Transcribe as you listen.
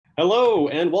Hello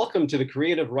and welcome to the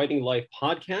Creative Writing Life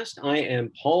podcast. I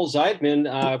am Paul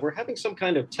Zeidman. We're having some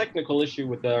kind of technical issue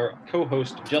with our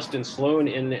co-host Justin Sloan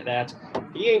in that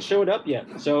he ain't showed up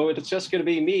yet. So it's just going to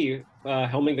be me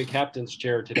helming the captain's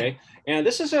chair today. And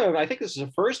I think this is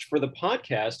a first for the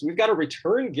podcast. We've got a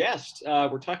return guest.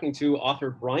 We're talking to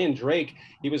author Brian Drake.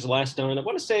 He was last on, I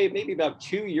want to say maybe about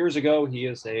 2 years ago. He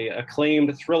is a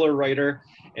acclaimed thriller writer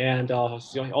and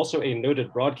also a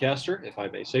noted broadcaster, if I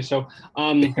may say so.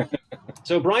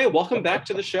 So Brian, welcome back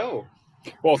to the show.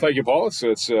 Well, thank you, Paul.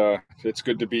 It's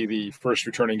good to be the first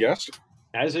returning guest.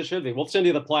 As it should be. We'll send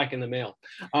you the plaque in the mail.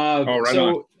 On.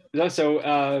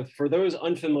 For those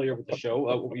unfamiliar with the show,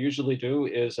 what we usually do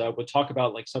is we'll talk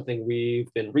about like something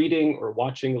we've been reading or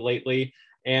watching lately,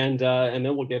 and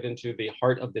then we'll get into the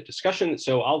heart of the discussion.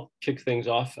 So I'll kick things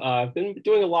off. I've been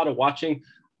doing a lot of watching.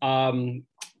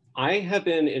 I have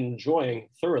been enjoying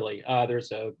thoroughly.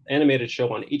 There's an animated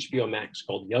show on HBO Max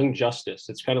called Young Justice.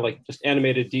 It's kind of like just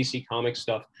animated DC Comics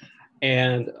stuff.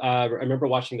 And I remember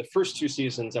watching the first 2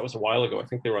 seasons. That was a while ago. I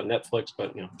think they were on Netflix,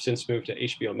 but since moved to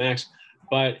HBO Max.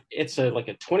 But it's like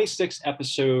a 26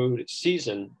 episode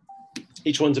season.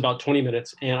 Each one's about 20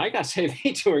 minutes. And I got to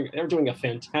say, they're doing a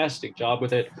fantastic job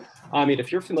with it. I mean,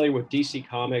 if you're familiar with DC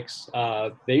Comics,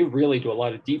 they really do a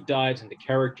lot of deep dives into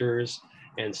characters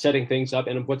and setting things up.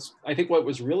 And what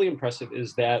was really impressive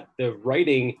is that the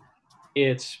writing,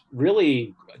 it's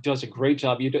really does a great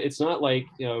job. It's not like,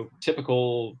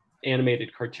 typical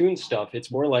animated cartoon stuff.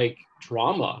 It's more like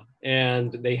drama.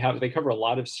 And they cover a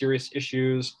lot of serious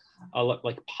issues,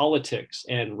 like politics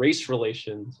and race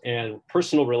relations and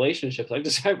personal relationships. I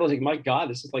was like, my God,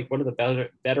 this is like one of the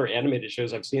better animated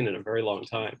shows I've seen in a very long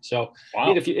time. So, wow.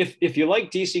 I mean, if you like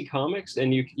DC Comics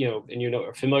and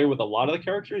are familiar with a lot of the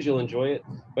characters, you'll enjoy it.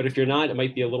 But if you're not, it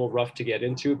might be a little rough to get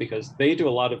into because they do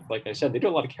a lot of, like I said, they do a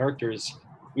lot of characters.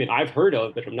 I mean, I've heard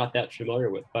of, but I'm not that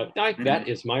familiar with. But that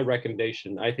is my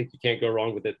recommendation. I think you can't go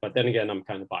wrong with it. But then again, I'm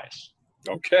kind of biased.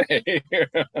 Okay.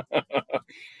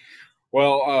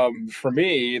 Well, for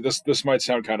me, this might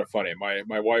sound kind of funny.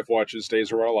 My wife watches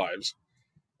Days of Our Lives,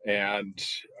 and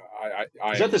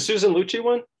Is that the Susan Lucci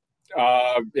one?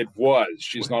 It was.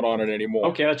 She's not on it anymore.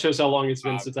 Okay, that shows how long it's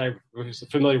been since I was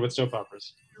familiar with soap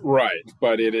operas. Right,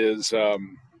 but it is.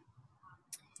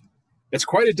 It's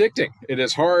quite addicting. It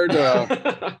is hard.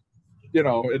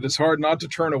 It is hard not to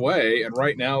turn away. And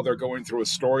right now, they're going through a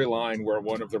storyline where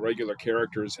one of the regular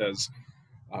characters has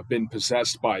been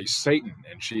possessed by Satan,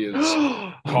 and she is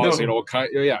causing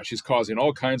she's causing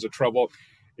all kinds of trouble.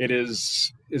 It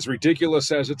is as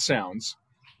ridiculous as it sounds,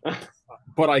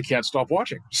 but I can't stop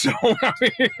watching. So, I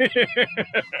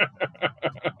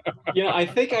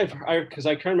think because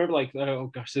I can't remember, like, oh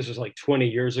gosh, this was like 20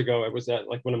 years ago. I was at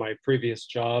like one of my previous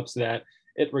jobs that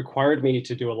it required me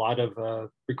to do a lot of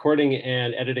recording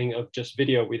and editing of just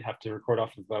video. We'd have to record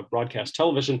off of broadcast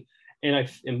television. And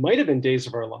it might have been Days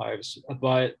of Our Lives,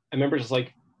 but I remember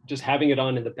just having it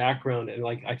on in the background. And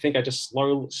like, I think I just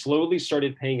slowly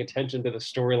started paying attention to the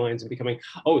storylines and becoming,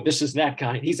 oh, this is that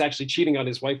guy. He's actually cheating on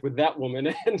his wife with that woman.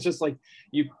 And it's just like,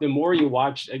 the more you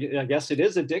watch, I guess it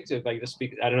is addictive. Like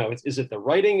I don't know. Is it the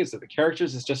writing? Is it the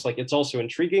characters? It's just like, it's also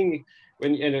intriguing.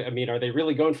 Are they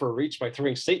really going for a reach by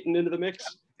throwing Satan into the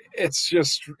mix?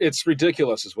 It's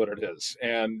ridiculous is what it is.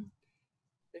 And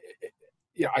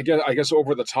yeah, I guess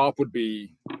over the top would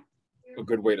be a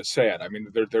good way to say it. I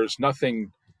mean, there's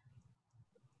nothing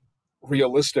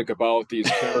realistic about these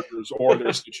characters or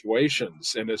their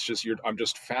situations, and it's just I'm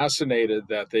just fascinated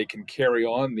that they can carry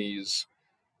on these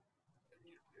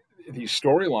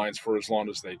storylines for as long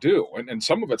as they do, and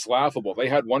some of it's laughable. They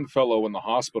had one fellow in the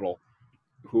hospital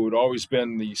who had always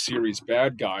been the series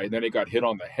bad guy, and then he got hit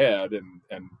on the head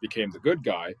and became the good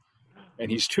guy. And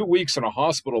he's 2 weeks in a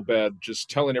hospital bed just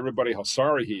telling everybody how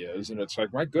sorry he is. And it's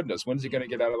like, my goodness, when's he going to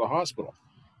get out of the hospital?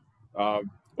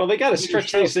 Well, they got to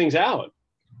stretch these things out.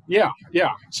 Yeah.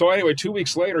 So anyway, 2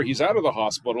 weeks later, he's out of the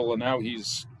hospital, and now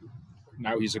he's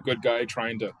a good guy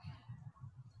trying to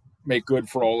make good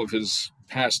for all of his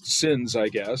past sins, I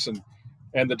guess.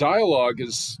 And the dialogue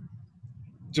is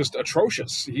just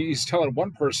atrocious. He's telling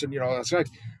one person, it's like,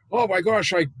 oh my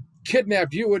gosh, I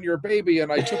kidnapped you and your baby,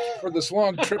 and I took you for this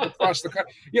long trip across the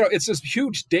country. It's this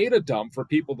huge data dump for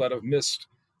people that have missed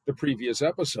the previous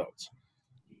episodes.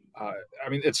 I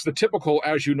mean, it's the typical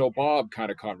 "as you know, Bob"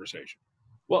 kind of conversation.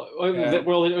 Well, I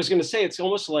was going to say, it's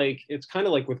almost like, it's kind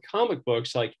of like with comic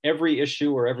books, like every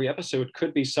issue or every episode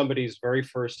could be somebody's very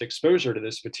first exposure to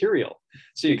this material.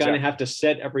 So you kind of have to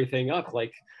set everything up.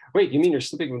 Like, wait, you mean you're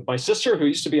sleeping with my sister who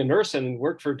used to be a nurse and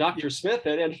worked for Dr. Smith,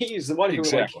 and he's the one who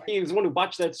he's the one who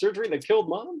botched that surgery that killed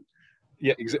mom?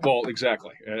 Yeah, well,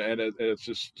 exactly. And it's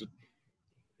just,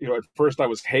 at first I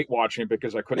was hate watching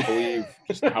because I couldn't believe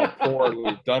just how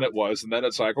poorly done it was. And then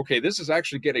it's like, okay, this is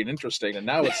actually getting interesting. And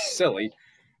now it's silly.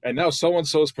 And now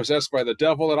so-and-so is possessed by the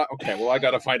devil. And I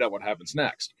got to find out what happens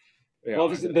next. Well,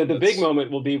 the big moment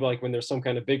will be like when there's some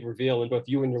kind of big reveal and both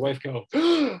you and your wife go,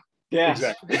 yes.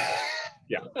 Exactly.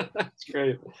 Yeah. That's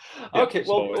great. Yeah, okay.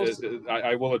 Well,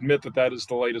 I will admit that is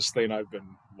the latest thing I've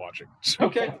been watching. So.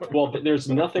 Okay. Well, there's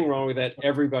nothing wrong with that.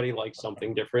 Everybody likes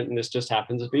something different, and this just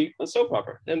happens to be a soap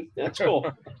opera, and that's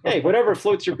cool. Hey, whatever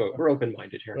floats your boat. We're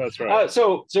open-minded here. That's right.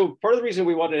 So part of the reason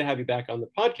we wanted to have you back on the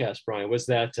podcast, Brian, was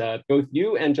that both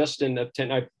you and Justin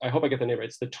attend. I hope I get the name right.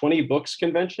 It's the 20 Books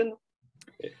Convention.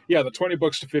 Yeah, the 20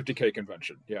 Books to 50K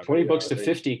convention. Yeah, 20 Books to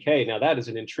 50K. Now that is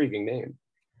an intriguing name.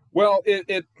 Well,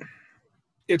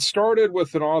 it started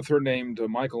with an author named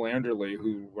Michael Anderle,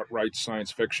 who writes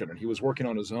science fiction, and he was working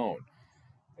on his own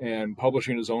and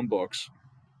publishing his own books,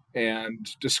 and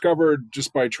discovered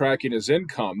just by tracking his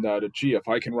income that, gee, if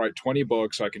I can write 20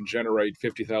 books, I can generate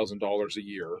 $50,000 a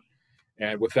year.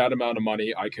 And with that amount of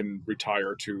money, I can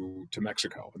retire to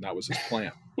Mexico. And that was his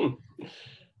plan.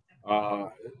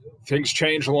 Things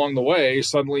changed along the way.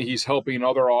 Suddenly he's helping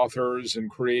other authors and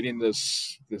creating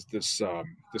this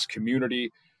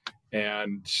community.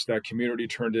 And that community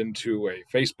turned into a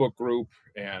Facebook group,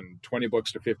 and 20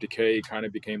 Books to 50K kind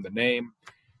of became the name.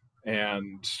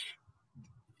 And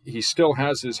he still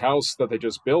has his house that they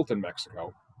just built in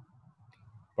Mexico,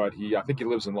 but I think he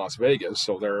lives in Las Vegas.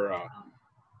 So they're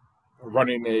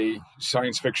running a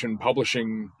science fiction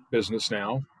publishing business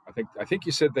now. I think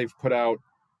he said they've put out,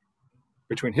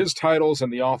 between his titles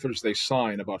and the authors they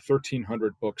sign, about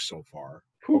 1,300 books so far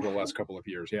over the last couple of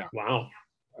years. Yeah. Wow.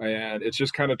 And it's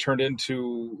just kind of turned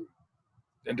into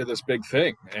this big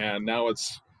thing. And now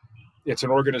it's an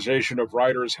organization of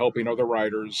writers helping other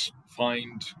writers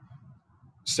find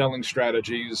selling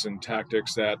strategies and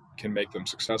tactics that can make them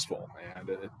successful. And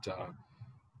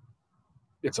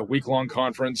it's a week-long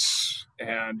conference,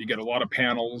 and you get a lot of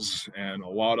panels and a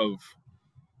lot of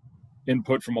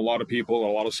input from a lot of people,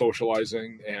 a lot of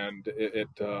socializing, and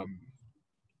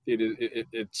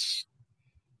it's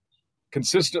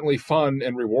consistently fun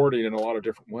and rewarding in a lot of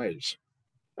different ways.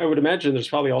 I would imagine there's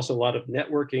probably also a lot of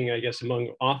networking, I guess,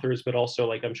 among authors, but also,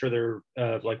 like, I'm sure there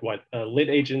are lit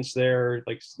agents there,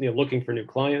 like, looking for new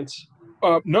clients.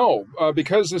 No,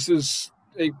 because this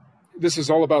is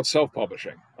all about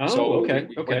self-publishing. Oh, so,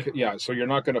 okay. Yeah, so you're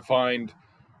not going to find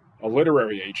a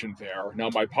literary agent there. Now,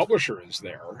 my publisher is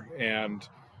there, and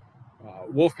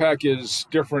Wolfpack is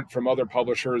different from other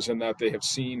publishers in that they have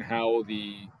seen how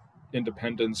the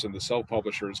independents and the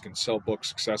self-publishers can sell books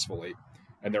successfully,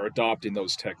 and they're adopting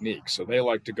those techniques. So they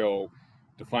like to go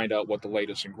to find out what the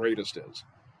latest and greatest is.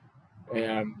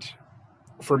 And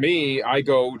for me, I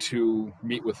go to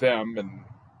meet with them and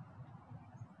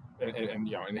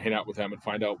hang out with them and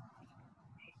find out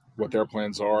what their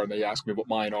plans are, and they ask me what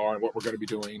mine are and what we're going to be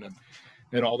doing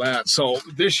and all that. So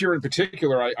this year in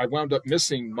particular, I wound up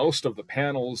missing most of the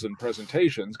panels and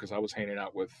presentations because I was hanging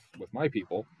out with my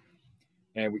people.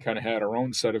 And we kind of had our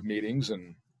own set of meetings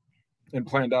and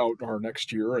planned out our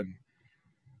next year, and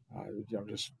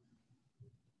just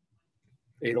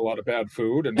ate a lot of bad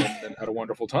food and had a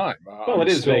wonderful time. Well, it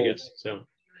is Vegas, so.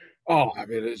 Oh, I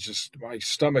mean, it's just, my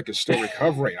stomach is still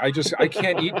recovering. I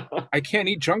can't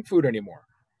eat junk food anymore.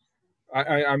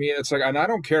 I mean, it's like, and I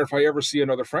don't care if I ever see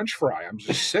another French fry. I'm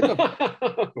just sick of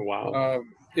it. Wow.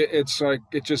 It's like,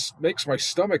 it just makes my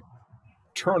stomach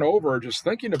turn over just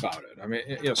thinking about it. I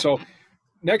mean, so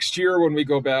next year when we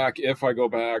go back, if I go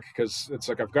back, because it's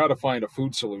like I've got to find a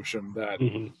food solution that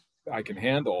I can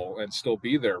handle and still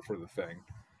be there for the thing,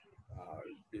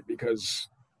 because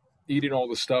eating all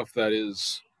the stuff that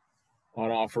is on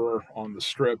offer on the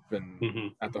strip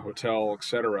and at the hotel,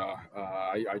 etc.,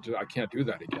 I can't do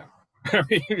that again. I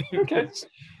mean, okay.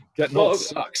 Getting old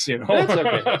sucks, That's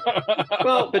okay.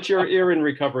 Well, but you're in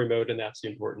recovery mode, and that's the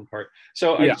important part.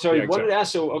 So, I wanted to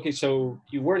ask. So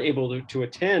you weren't able to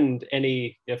attend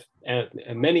many,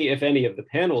 if any, of the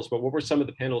panels. But what were some of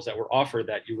the panels that were offered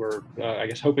that you were, I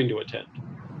guess, hoping to attend?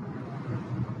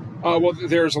 Well,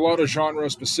 there's a lot of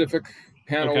genre-specific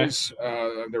panels.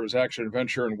 Okay. There was action,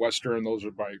 adventure, and western. Those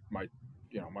are my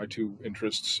two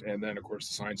interests, and then of course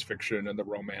the science fiction and the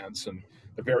romance and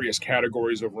the various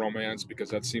categories of romance, because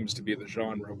that seems to be the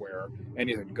genre where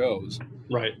anything goes.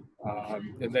 Right.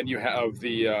 And then you have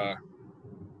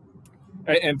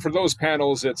and for those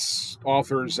panels, it's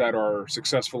authors that are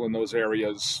successful in those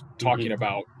areas talking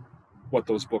about what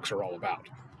those books are all about.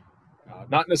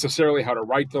 Not necessarily how to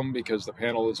write them, because the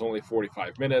panel is only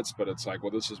 45 minutes, but it's like,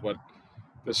 well, this is what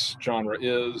this genre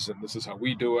is, and this is how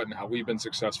we do it and how we've been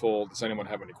successful. Does anyone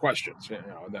have any questions?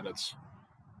 And then it's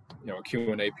a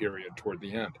Q&A period toward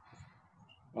the end.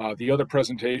 The other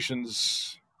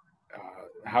presentations,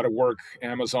 how to work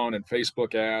Amazon and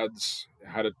Facebook ads,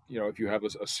 how to, if you have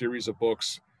a series of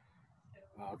books,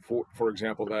 for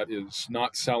example, that is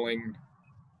not selling,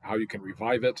 how you can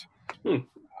revive it. And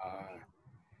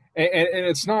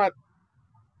it's not,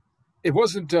 it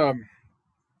wasn't,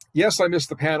 yes, I missed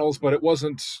the panels, but it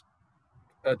wasn't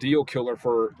a deal killer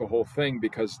for the whole thing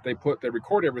because they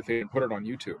record everything and put it on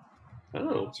YouTube.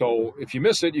 Oh. So if you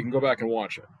miss it, you can go back and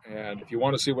watch it. And if you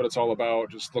want to see what it's all about,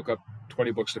 just look up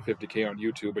 20 Books to 50K on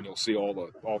YouTube and you'll see all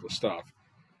the stuff.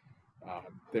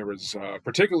 There was a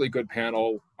particularly good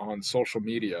panel on social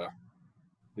media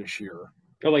this year.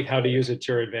 Oh, like how to use it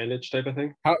to your advantage type of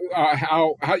thing? How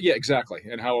yeah, exactly.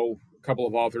 And how a couple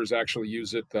of authors actually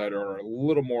use it that are a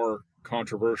little more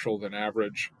controversial than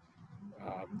average.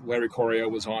 Larry Correia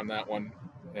was on that one,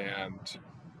 and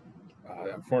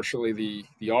unfortunately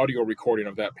the audio recording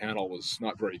of that panel was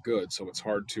not very good, so it's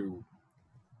hard to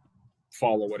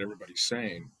follow what everybody's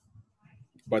saying.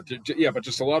 But but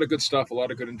just a lot of good stuff, a lot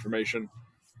of good information,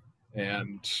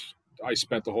 and I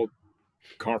spent the whole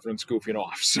conference goofing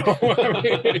off. So I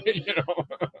mean,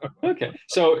 Okay.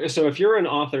 So if you're an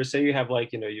author, say you have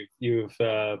you've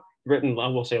written, I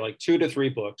will say 2 to 3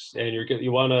 books, and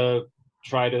you want to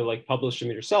try to publish them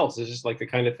yourselves. Is this the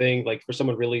kind of thing for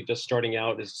someone really just starting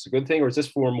out? Is this a good thing, or is this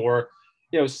for more,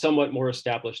 somewhat more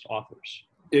established authors?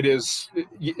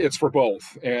 It's for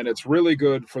both, and it's really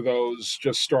good for those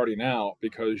just starting out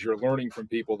because you're learning from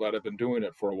people that have been doing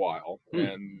it for a while,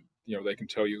 and they can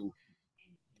tell you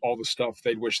all the stuff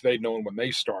they wish they'd known when they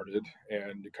started,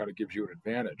 and it kind of gives you an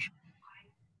advantage.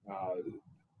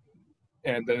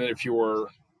 And then if you're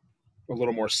a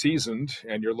little more seasoned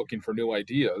and you're looking for new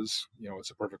ideas,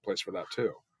 it's a perfect place for that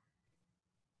too.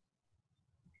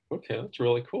 Okay, that's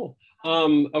really cool.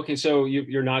 Okay, so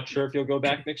you're not sure if you'll go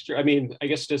back next year? I mean, I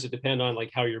guess, does it depend on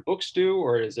how your books do,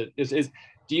 or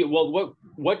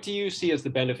what do you see as the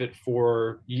benefit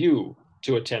for you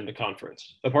to attend the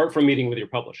conference apart from meeting with your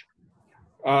publisher?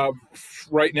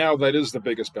 Right now, that is the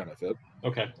biggest benefit.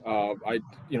 Okay.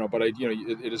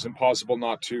 It is impossible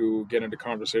not to get into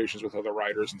conversations with other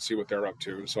writers and see what they're up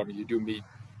to. So I mean, you do meet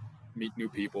new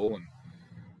people,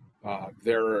 and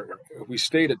we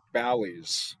stayed at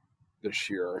Bally's this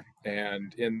year,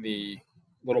 and in the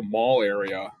little mall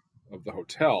area of the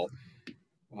hotel,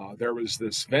 there was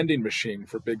this vending machine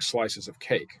for big slices of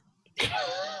cake.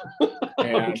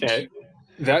 And okay.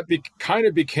 That kind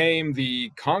of became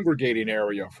the congregating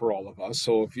area for all of us.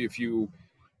 So if you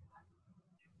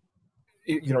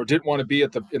didn't want to be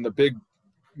in the big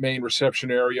main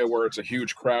reception area where it's a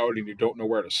huge crowd and you don't know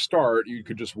where to start, you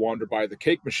could just wander by the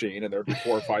cake machine, and there'd be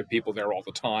 4 or 5 people there all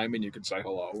the time, and you could say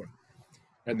hello.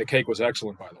 And the cake was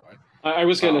excellent, by the way. I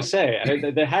was going to say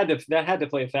that had to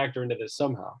play a factor into this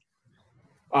somehow.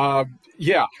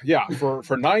 Yeah. For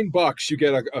 $9, you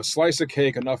get a slice of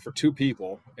cake enough for 2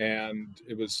 people, and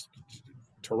it was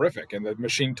terrific. And the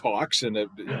machine talks, and it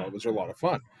was a lot of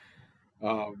fun.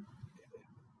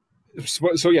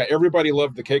 So yeah, everybody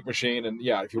loved the cake machine, and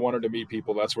yeah, if you wanted to meet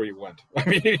people, that's where you went. I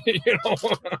mean,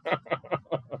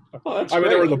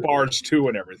 there were the bars too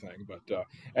and everything, but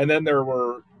and then there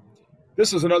were.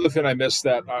 This is another thing I missed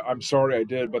that I'm sorry I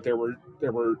did, but there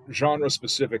were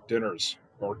genre-specific dinners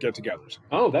or get-togethers.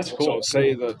 Oh, that's cool. So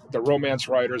say the romance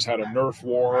writers had a Nerf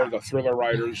war, the thriller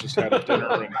writers just had a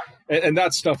dinner, and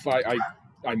that stuff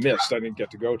I missed. I didn't get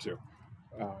to go to.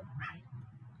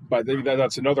 But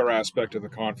that's another aspect of the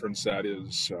conference that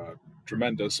is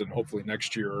tremendous, and hopefully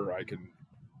next year I can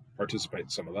participate in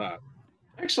some of that.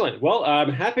 Excellent. Well,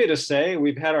 I'm happy to say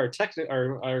we've had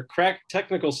our crack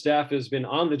technical staff has been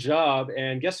on the job,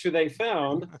 and guess who they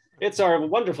found? It's our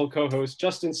wonderful co-host,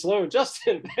 Justin Sloan.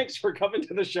 Justin, thanks for coming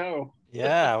to the show.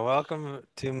 Yeah, welcome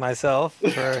to myself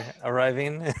for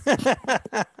arriving.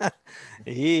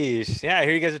 Yeesh. Yeah, I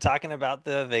hear you guys are talking about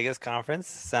the Vegas conference.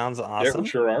 Sounds awesome. Yeah, we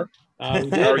sure are.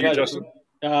 How are you, Justin?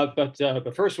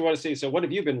 But first, we want to see, so what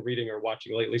have you been reading or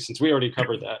watching lately, since we already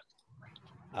covered that?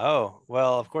 Oh,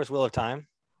 well, of course, Wheel of Time,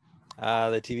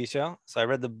 the TV show. So I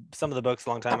read some of the books a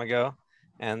long time ago.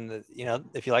 And,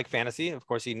 if you like fantasy, of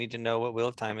course, you need to know what Wheel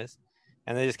of Time is.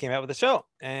 And they just came out with a show,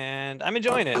 and I'm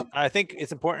enjoying it. I think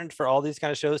it's important for all these kind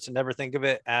of shows to never think of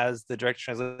it as the direct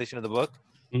translation of the book.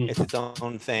 Mm-hmm. It's its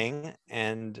own thing.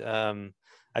 And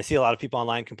I see a lot of people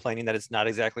online complaining that it's not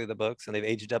exactly the books, and they've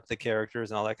aged up the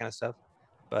characters and all that kind of stuff.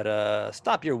 But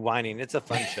stop your whining. It's a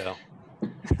fun show.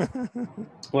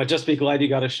 Well, just be glad you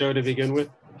got a show to begin with.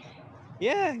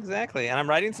 Yeah, exactly. And I'm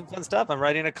writing some fun stuff. I'm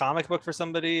writing a comic book for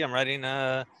somebody. I'm writing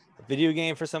a video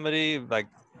game for somebody, like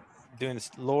doing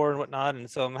lore and whatnot. And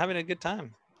so I'm having a good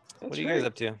time. What are you guys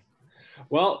up to?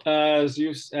 Well, as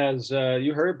you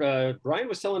heard, Brian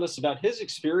was telling us about his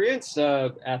experience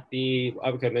at the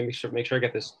okay, make sure I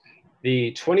get this,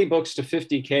 the 20 books to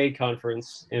 50K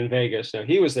conference in Vegas. Now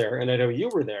he was there, and I know you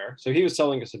were there, so he was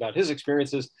telling us about his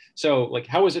experiences. So, like,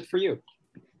 how was it for you?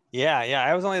 Yeah, yeah.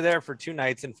 I was only there for 2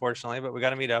 nights, unfortunately, but we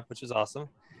got to meet up, which was awesome.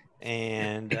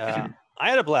 And I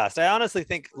had a blast. I honestly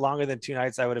think longer than 2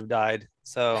 nights, I would have died.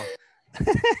 So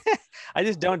I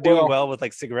just don't do well with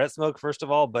like cigarette smoke, first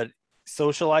of all, but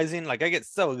socializing, like I get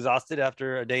so exhausted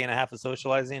after a day and a half of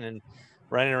socializing and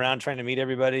running around trying to meet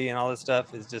everybody and all this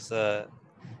stuff is just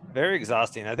very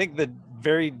exhausting. I think the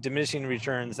very diminishing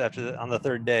returns on the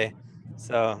third day.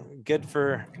 So good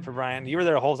for Brian. You were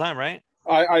there the whole time, right?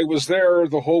 I was there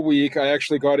the whole week. I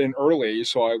actually got in early,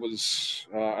 so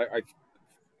I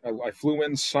flew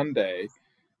in Sunday.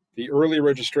 The early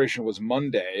registration was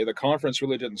Monday. The conference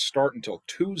really didn't start until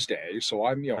Tuesday, so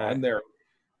I'm there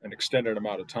an extended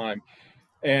amount of time.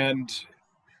 And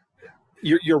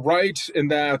you're right in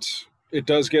that it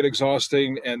does get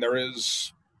exhausting, and there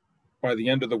is, by the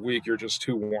end of the week, you're just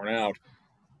too worn out.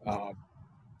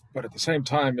 But at the same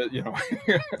time,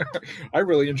 I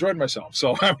really enjoyed myself.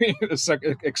 So I mean,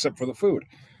 except for the food.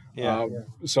 Yeah.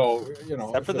 So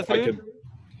except for the food.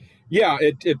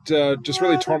 It just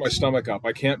really tore my stomach up.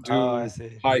 I can't do I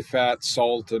high fat,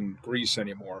 salt, and grease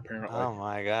anymore, apparently. Oh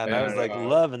my God. I was like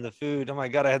loving the food. Oh my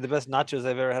God. I had the best nachos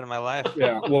I've ever had in my life.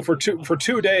 Yeah. Well, for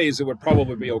 2 days, it would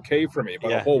probably be okay for me,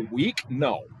 but a whole week,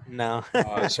 no. No.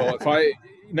 So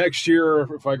next year,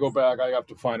 if I go back, I have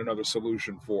to find another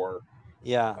solution for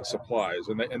supplies.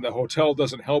 And the hotel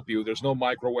doesn't help you. There's no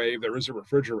microwave. There is a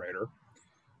refrigerator.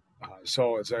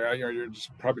 So it's you're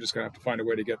probably just gonna have to find a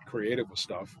way to get creative with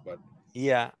stuff. But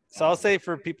so I'll say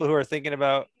for people who are thinking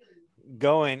about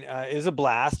going, it was a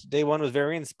blast. Day one was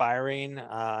very inspiring.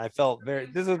 I felt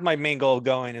this was my main goal of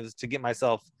going. It was to get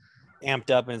myself amped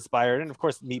up and inspired, and of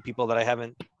course meet people that I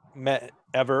haven't met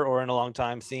ever or in a long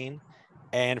time seen.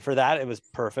 And for that, it was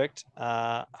perfect.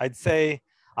 I'd say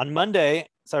on Monday.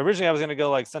 So originally I was gonna go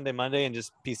like Sunday, Monday, and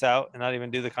just peace out and not even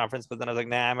do the conference. But then I was like,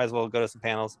 nah, I might as well go to some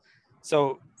panels.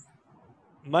 So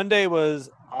Monday was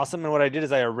awesome. And what I did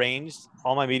is I arranged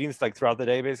all my meetings like throughout the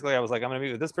day. Basically, I was like, I'm going to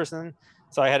meet with this person.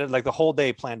 So I had it like the whole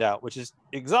day planned out, which is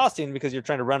exhausting because you're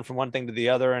trying to run from one thing to the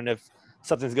other. And if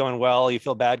something's going well, you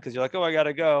feel bad because you're like, oh, I got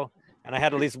to go. And I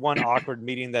had at least one awkward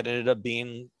meeting that ended up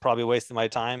being probably wasting my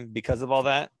time because of all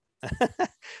that.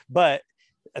 But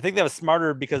I think that was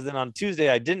smarter because then on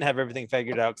Tuesday, I didn't have everything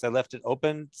figured out because I left it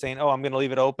open saying, oh, I'm going to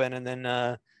leave it open. And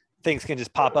then things can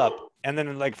just pop up. And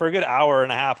then like for a good hour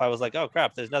and a half, I was like, oh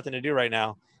crap, there's nothing to do right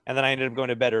now. And then I ended up going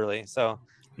to bed early. So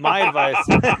my advice,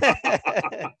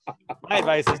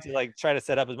 is to like try to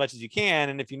set up as much as you can.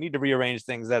 And if you need to rearrange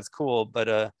things, that's cool.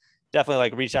 But definitely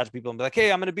like reach out to people and be like,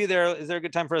 hey, I'm going to be there. Is there a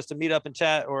good time for us to meet up and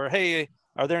chat? Or, hey,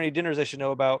 are there any dinners I should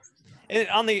know about? And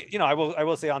on the, I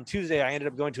will say on Tuesday, I ended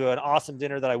up going to an awesome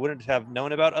dinner that I wouldn't have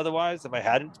known about otherwise if I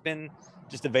hadn't been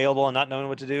just available and not knowing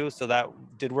what to do. So that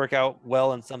did work out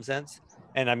well in some sense.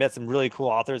 And I met some really cool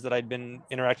authors that I'd been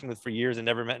interacting with for years and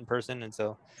never met in person. And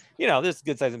so, there's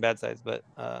good sides and bad sides, but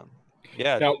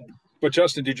yeah. Now, but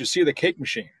Justin, did you see the cake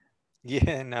machine?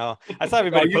 Yeah, no, I saw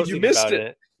everybody posting you missed about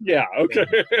it. Yeah, okay.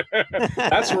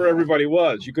 That's where everybody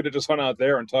was. You could have just hung out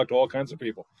there and talked to all kinds of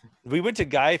people. We went to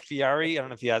Guy Fieri. I don't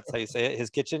know if that's how you say it. His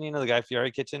kitchen, the Guy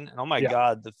Fieri kitchen. And oh my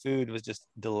God, the food was just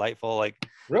delightful. Like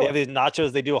They have these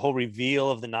nachos. They do a whole reveal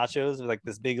of the nachos with like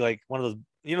this big, like one of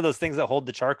those, those things that hold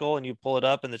the charcoal and you pull it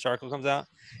up and the charcoal comes out.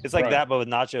 It's like that, but with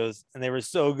nachos. And they were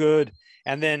so good.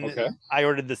 And then I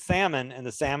ordered the salmon, and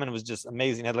the salmon was just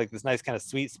amazing. It had like this nice kind of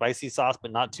sweet, spicy sauce,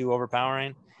 but not too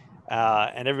overpowering.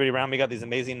 And everybody around me got these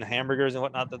amazing hamburgers and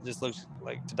whatnot that just looked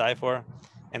like to die for,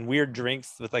 and weird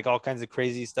drinks with like all kinds of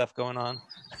crazy stuff going on.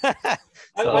 I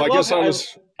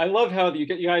love how you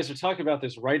guys are talking about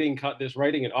this writing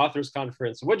and authors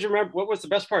conference. What do you remember? What was the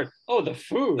best part? Oh, the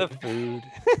food.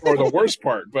 Or the worst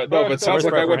part. But no, but it sounds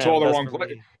like I went to all the wrong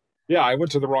places. Yeah, I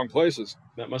went to the wrong places.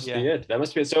 That must be it.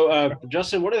 So,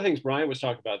 Justin, one of the things Brian was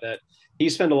talking about, that he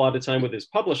spent a lot of time with his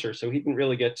publisher, so he didn't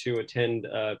really get to attend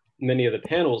many of the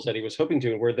panels that he was hoping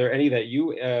to. And were there any that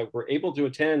you were able to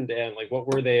attend, and like what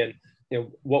were they, and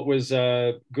what was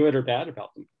good or bad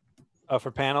about them?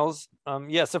 For panels,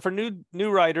 so for new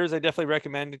writers, I definitely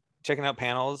recommend checking out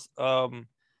panels.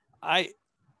 I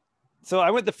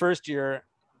went the first year,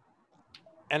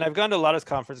 and I've gone to a lot of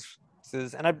conferences,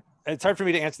 and it's hard for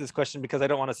me to answer this question because I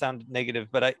don't want to sound negative,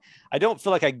 but I don't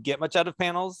feel like I get much out of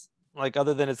panels, like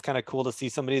other than it's kind of cool to see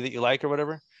somebody that you like or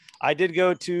whatever. I did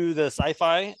go to the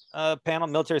sci-fi panel,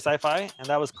 military sci-fi, and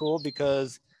that was cool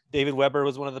because David Weber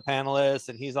was one of the panelists,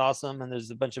 and he's awesome. And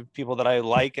there's a bunch of people that I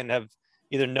like and have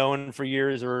either known for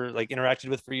years or like interacted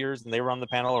with for years, and they were on the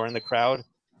panel or in the crowd.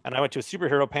 And I went to a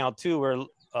superhero panel too, where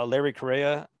Larry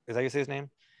Correa, is that how you say his name?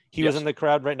 He was in the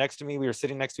crowd right next to me. We were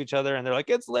sitting next to each other, and they're like,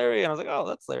 "It's Larry," and I was like, "Oh,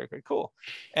 that's Larry. Great, cool."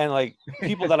 And like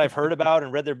people that I've heard about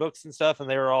and read their books and stuff, and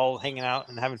they were all hanging out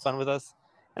and having fun with us.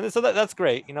 And so that's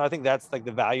great. You know, I think that's like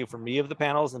the value for me of the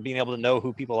panels and being able to know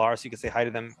who people are, so you can say hi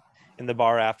to them in the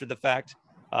bar after the fact.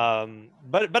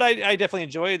 But I definitely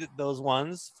enjoyed those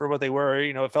ones for what they were.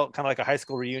 You know, it felt kind of like a high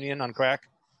school reunion on crack,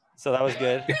 so that was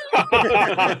good.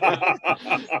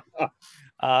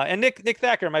 And Nick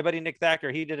Thacker, my buddy Nick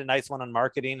Thacker, he did a nice one on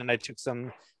marketing, and I took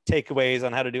some takeaways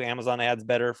on how to do Amazon ads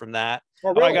better from that.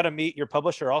 Oh, really? I got to meet your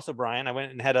publisher also, Brian. I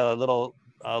went and had a little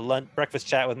breakfast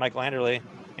chat with Michael Anderle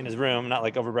in his room, not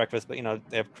like over breakfast, but you know,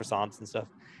 they have croissants and stuff.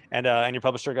 And your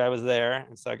publisher guy was there,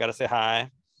 and so I got to say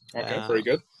hi. Okay, very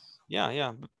good.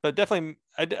 Yeah, but definitely,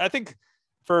 I think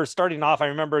for starting off, I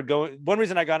remember one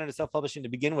reason I got into self-publishing to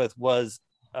begin with was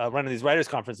running these writers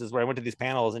conferences where I went to these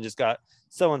panels and just got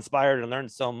so inspired and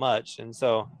learned so much. And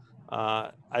so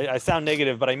I sound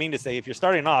negative, but I mean to say, if you're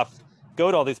starting off, go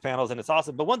to all these panels and it's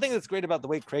awesome. But one thing that's great about the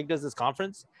way Craig does this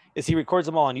conference is he records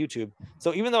them all on YouTube.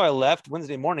 So even though I left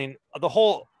Wednesday morning, the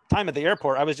whole time at the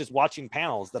airport, I was just watching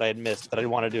panels that I had missed that I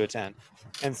wanted to attend.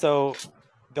 And so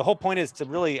the whole point is to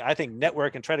really, I think,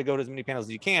 network and try to go to as many panels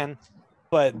as you can.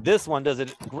 But this one does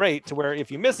it great to where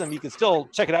if you miss them, you can still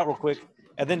check it out real quick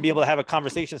and then be able to have a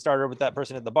conversation starter with that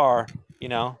person at the bar, you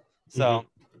know? So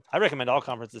I recommend all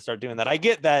conferences start doing that. I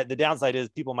get that the downside is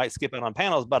people might skip out on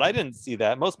panels, but I didn't see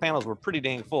that. Most panels were pretty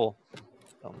dang full.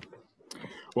 So.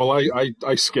 Well,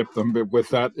 I skipped them, but with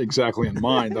that exactly in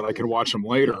mind, that I could watch them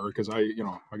later, because like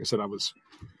I said, I was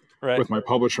with my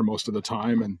publisher most of the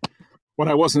time. And when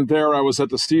I wasn't there, I was at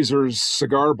the Caesars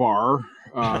cigar bar,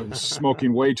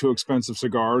 smoking way too expensive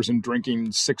cigars and drinking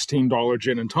 $16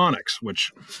 gin and tonics,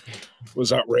 which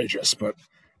was outrageous, but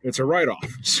it's a write-off.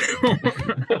 So.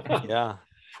 Yeah.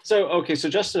 So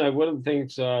Justin, one of the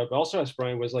things I also asked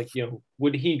Brian was like,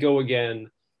 would he go again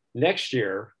next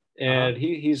year? And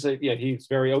he's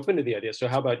very open to the idea. So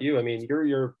how about you? I mean,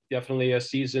 you're definitely a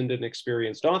seasoned and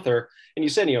experienced author, and you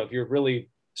said, if you're really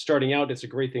starting out, it's a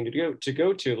great thing to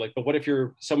go to. Like, but what if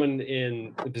you're someone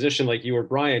in a position like you or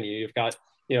Brian? You've got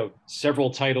several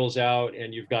titles out,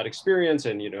 and you've got experience,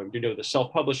 and the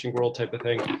self-publishing world type of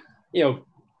thing,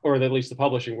 or at least the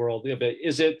publishing world. But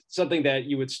is it something that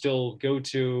you would still go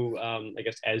to, I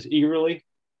guess, as eagerly?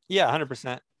 Yeah,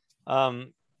 100%.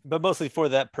 But mostly for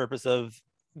that purpose of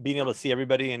being able to see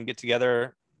everybody and get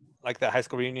together, like that high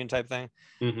school reunion type thing.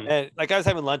 And like I was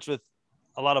having lunch with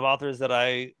a lot of authors that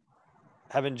I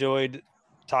have enjoyed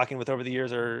talking with over the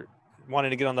years or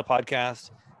wanting to get on the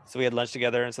podcast. So we had lunch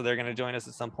together, and so they're going to join us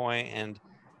at some point.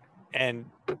 And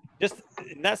just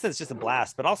in that sense, just a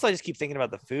blast. But also I just keep thinking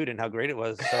about the food and how great it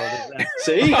was. So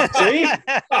see? All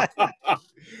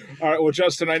right. Well,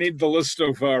 Justin, I need the list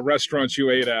of restaurants you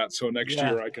ate at. So next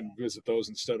year I can visit those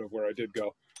instead of where I did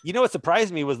go. What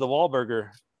surprised me was the Wahlburger.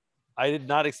 I did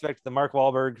not expect the Mark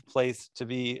Wahlberg place to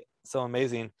be so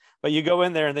amazing. But you go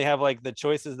in there and they have like the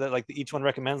choices that like each one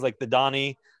recommends, like the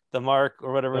Donnie, the Mark,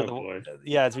 or whatever.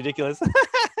 Yeah, it's ridiculous.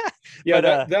 Yeah,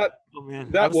 but,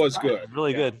 that was good.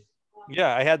 Really good.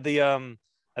 Yeah, I had the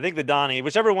I think the Donnie,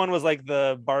 whichever one was like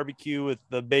the barbecue with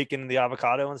the bacon and the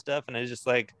avocado and stuff, and it's just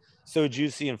like so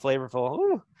juicy and flavorful.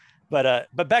 Ooh. But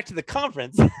back to the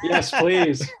conference. Yes,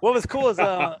 please. What was cool is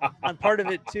on part of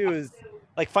it too is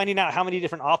like finding out how many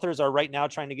different authors are right now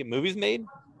trying to get movies made.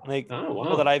 Like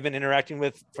people that I've been interacting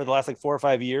with for the last like 4 or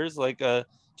 5 years, like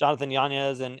Jonathan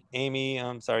Yanez and Amy.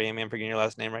 I'm sorry, Amy, I'm forgetting your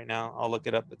last name right now. I'll look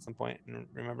it up at some point and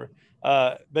remember.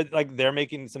 But like they're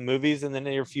making some movies in the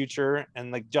near future,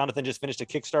 and like Jonathan just finished a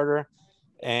Kickstarter,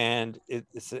 and it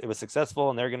was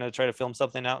successful, and they're going to try to film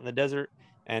something out in the desert.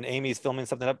 And Amy's filming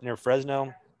something up near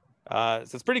Fresno. So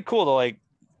it's pretty cool to like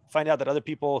find out that other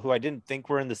people who I didn't think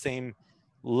were in the same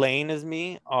lane as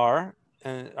me are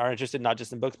interested not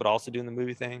just in books but also doing the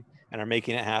movie thing and are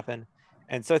making it happen.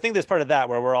 And so I think there's part of that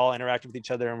where we're all interacting with each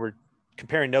other and we're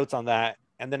comparing notes on that.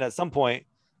 And then at some point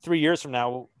 3 years from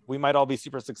now, we might all be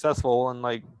super successful and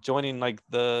like joining like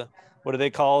the, what do they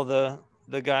call the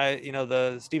guy,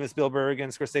 the Steven Spielberg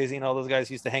and Scorsese and all those guys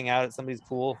used to hang out at somebody's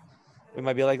pool. We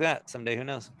might be like that someday. Who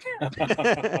knows?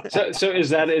 So is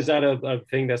that a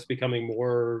thing that's becoming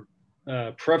more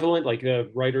prevalent? Like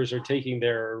the writers are taking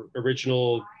their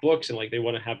original books and like they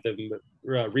want to have them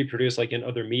reproduced like in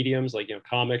other mediums, like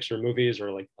comics or movies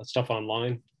or like stuff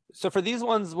online. So for these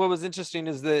ones, what was interesting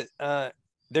is that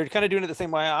they're kind of doing it the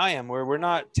same way I am, where we're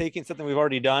not taking something we've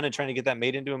already done and trying to get that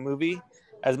made into a movie.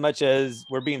 as much as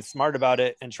we're being smart about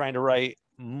it and trying to write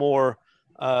more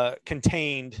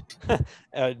contained,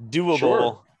 doable,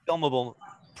 Sure. filmable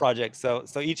projects. So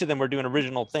each of them were doing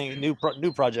original thing,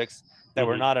 new projects that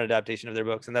were Mhm. not an adaptation of their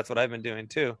books, and that's what I've been doing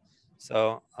too.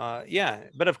 So yeah,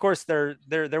 but of course there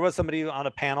was somebody on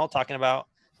a panel talking about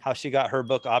how she got her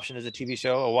book option as a TV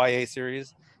show, a YA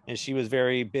series, and she was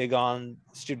very big on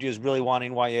studios really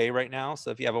wanting YA right now.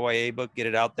 So if you have a YA book, get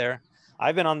it out there.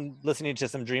 I've been on listening to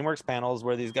some DreamWorks panels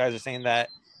where these guys are saying that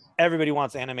everybody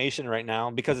wants animation right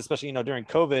now because especially during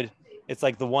COVID, it's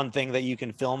like the one thing that you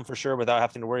can film for sure without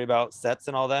having to worry about sets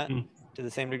and all that Mm. to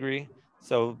the same degree.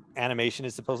 So animation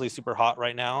is supposedly super hot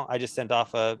right now. I just sent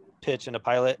off a pitch deck and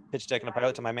a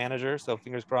pilot to my manager. So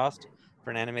fingers crossed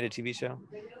for an animated TV show.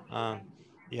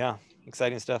 Yeah,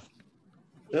 exciting stuff.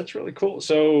 That's really cool.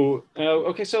 So,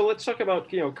 okay, so let's talk about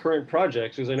current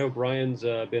projects because I know Brian's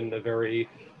been a very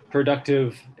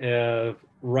productive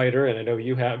writer, and I know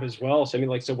you have as well. So, I mean,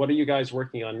 like, so what are you guys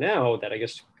working on now that I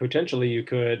guess potentially you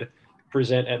could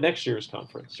present at next year's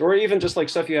conference, or even just like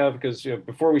stuff you have? Because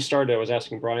before we started, I was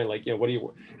asking Brian, like,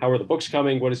 how are the books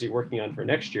coming? What is he working on for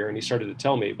next year? And he started to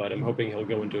tell me, but I'm hoping he'll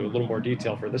go into a little more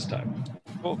detail for this time.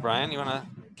 Cool, Brian. You want to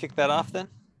kick that off then?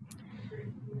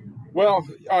 Well,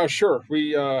 sure.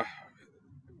 We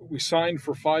signed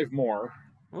for 5 more,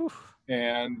 Oof.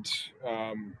 and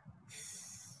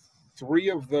 3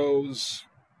 of those,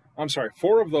 I'm sorry,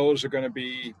 4 of those are going to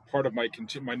be part of my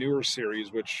newer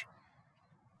series, which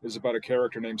is about a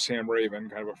character named Sam Raven,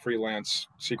 kind of a freelance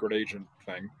secret agent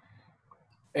thing.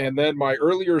 And then my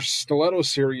earlier Stiletto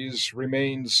series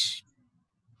remains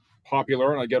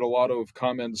popular, and I get a lot of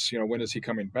comments. When is he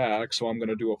coming back? So I'm going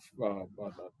to do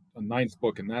a 9th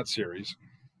book in that series.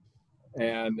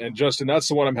 And Justin, that's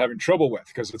the one I'm having trouble with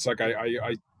because it's like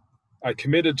I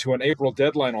committed to an April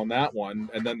deadline on that one,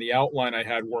 and then the outline I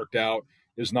had worked out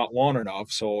is not long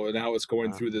enough. So now it's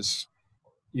going through this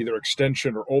either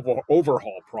extension or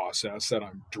overhaul process that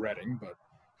I'm dreading. But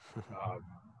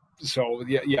so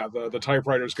yeah, the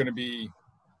typewriter is going to be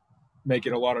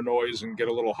making a lot of noise and get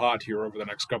a little hot here over the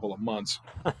next couple of months.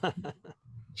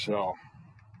 So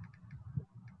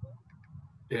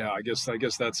yeah, I guess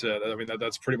that's it. I mean,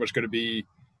 that's pretty much going to be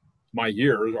my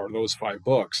year, are those 5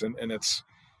 books, and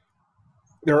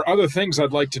there are other things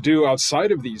I'd like to do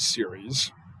outside of these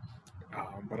series,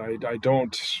 but I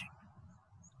don't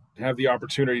have the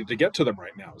opportunity to get to them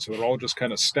right now. So they're all just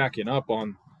kind of stacking up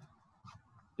on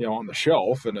the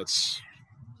shelf, and it's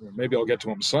maybe I'll get to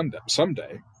them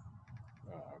someday.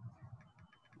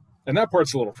 And that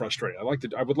part's a little frustrating.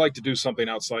 I would like to do something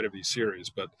outside of these series,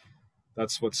 but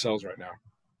that's what sells right now.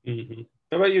 Mm-hmm.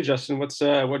 How about you, Justin? What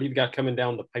do you got coming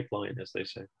down the pipeline, as they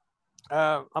say?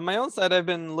 On my own side, I've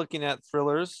been looking at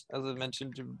thrillers, as I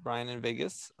mentioned to Brian in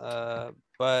Vegas.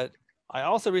 But I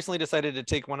also recently decided to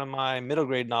take one of my middle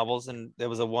grade novels, and there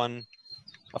was a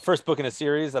first book in a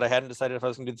series that I hadn't decided if I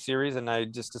was going to do the series, and I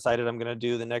just decided I'm going to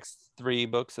do the next 3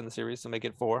 books in the series to make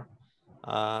it 4.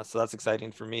 So that's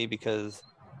exciting for me because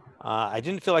I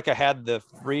didn't feel like I had the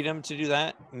freedom to do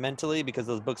that mentally because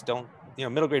those books don't,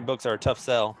 middle grade books are a tough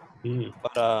sell. Mm.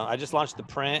 But I just launched the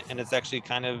print and it's actually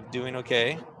kind of doing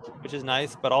okay, which is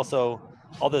nice. But also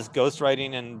all this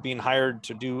ghostwriting and being hired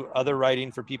to do other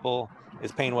writing for people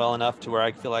is paying well enough to where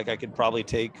I feel like I could probably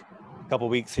take a couple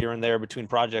weeks here and there between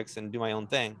projects and do my own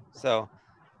thing. So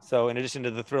in addition to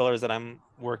the thrillers that I'm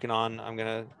working on, I'm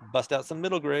going to bust out some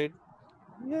middle grade.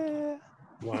 Yeah.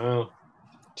 Wow.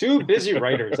 2 busy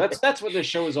writers. That's what this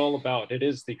show is all about. It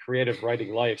is the creative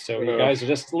writing life. So you guys are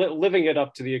just living it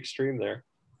up to the extreme there.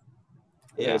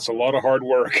 Yeah, it's a lot of hard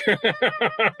work.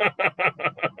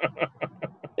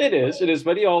 It is.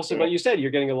 But you said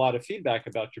you're getting a lot of feedback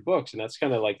about your books, and that's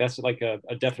like a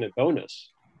definite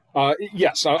bonus.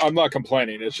 Yes, I'm not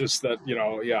complaining. It's just that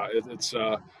it's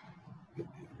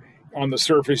on the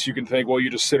surface you can think, well, you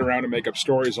just sit around and make up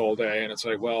stories all day, and it's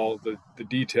like, well, the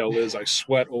detail is I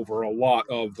sweat over a lot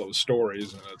of those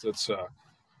stories, and it's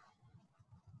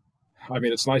I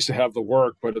mean, it's nice to have the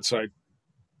work, but it's like,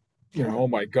 oh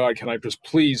my God, can I just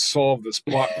please solve this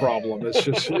plot problem? It's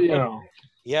just,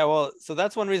 Yeah, well, so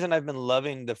that's one reason I've been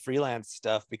loving the freelance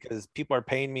stuff because people are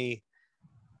paying me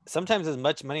sometimes as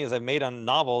much money as I've made on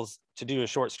novels to do a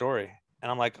short story. And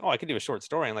I'm like, oh, I could do a short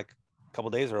story in like a couple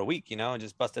days or a week, and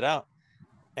just bust it out.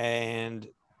 And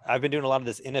I've been doing a lot of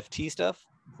this NFT stuff,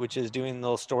 which is doing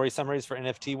little story summaries for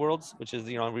NFT worlds, which is,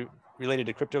 related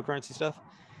to cryptocurrency stuff.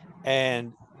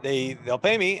 And they'll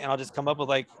pay me and I'll just come up with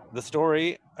like the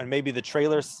story and maybe the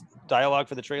trailer dialogue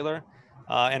for the trailer.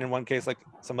 And in one case, like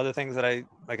some other things that I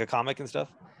like a comic and stuff.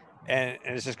 and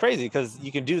it's just crazy because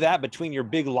you can do that between your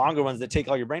big longer ones that take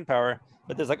all your brain power.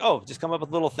 But there's like, oh, just come up with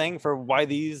a little thing for why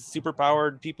these super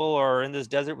powered people are in this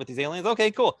desert with these aliens.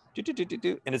 Okay, cool. And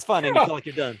it's fun, and you feel like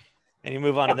you're done, and you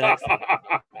move on to the next thing.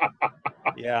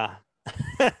 Yeah.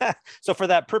 So for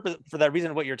that purpose, for that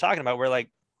reason, what you're talking about, where like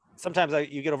sometimes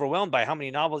you get overwhelmed by how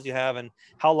many novels you have and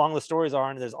how long the stories are,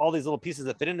 and there's all these little pieces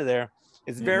that fit into there.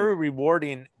 It's very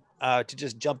rewarding to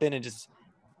just jump in and just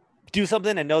do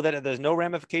something and know that there's no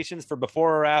ramifications for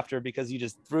before or after, because you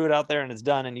just threw it out there and it's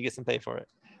done and you get some pay for it.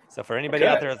 So for anybody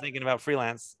out there thinking about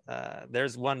freelance,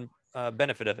 there's one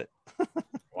benefit of it.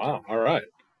 Wow. All right.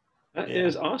 That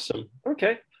is awesome.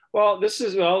 Okay. Well, this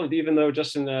is, even though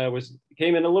Justin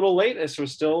came in a little late, this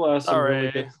was still some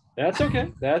really good. That's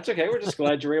okay. That's okay. We're just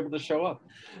glad you were able to show up.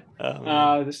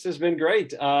 This has been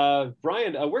great.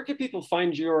 Brian, where can people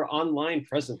find your online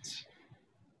presence?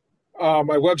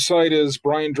 My website is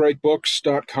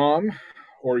briandrakebooks.com,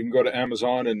 or you can go to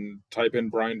Amazon and type in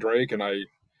Brian Drake, and I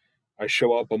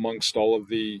show up amongst all of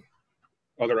the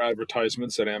other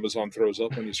advertisements that Amazon throws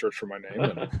up when you search for my name.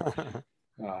 And,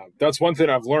 that's one thing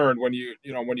I've learned when you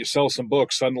sell some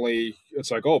books, suddenly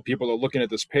it's like, oh, people are looking at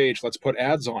this page, let's put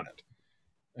ads on it.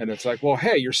 And it's like, well,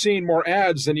 hey, you're seeing more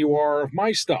ads than you are of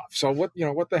my stuff. So what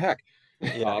the heck?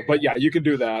 But yeah, you can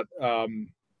do that.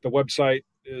 The website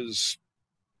is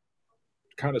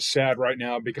kind of sad right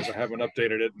now because I haven't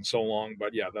updated it in so long,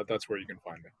 but yeah, that's where you can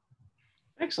find me.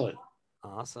 Excellent.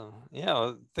 Awesome. Yeah.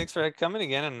 Well, thanks for coming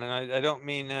again. And I don't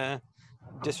mean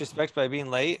disrespect by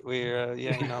being late. We're,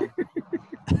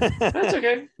 That's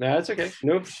okay. That's okay.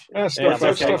 Nope.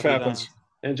 Stuff happens.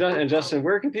 And Justin,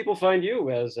 where can people find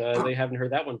you, as they haven't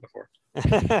heard that one before?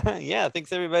 Yeah,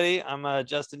 thanks everybody. I'm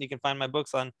Justin. You can find my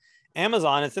books on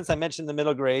Amazon, and since I mentioned the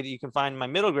middle grade, you can find my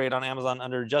middle grade on Amazon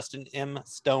under Justin M.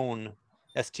 Stone,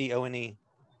 Stone.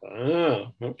 Oh,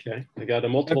 okay. I got a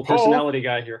multiple personality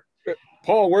guy here.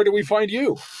 Paul, where do we find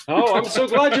you? Oh, I'm so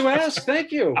glad you asked.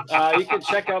 Thank you. You can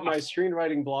check out my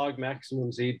screenwriting blog,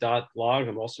 MaximumZ.blog.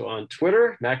 I'm also on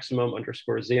Twitter,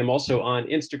 Maximum_Z. I'm also on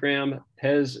Instagram,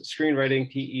 Pez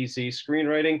Screenwriting, PEZ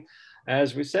Screenwriting.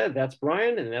 As we said, that's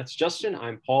Brian and that's Justin.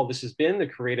 I'm Paul. This has been the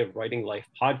Creative Writing Life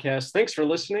Podcast. Thanks for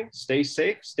listening. Stay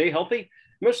safe, stay healthy.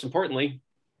 Most importantly,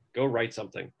 go write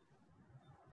something.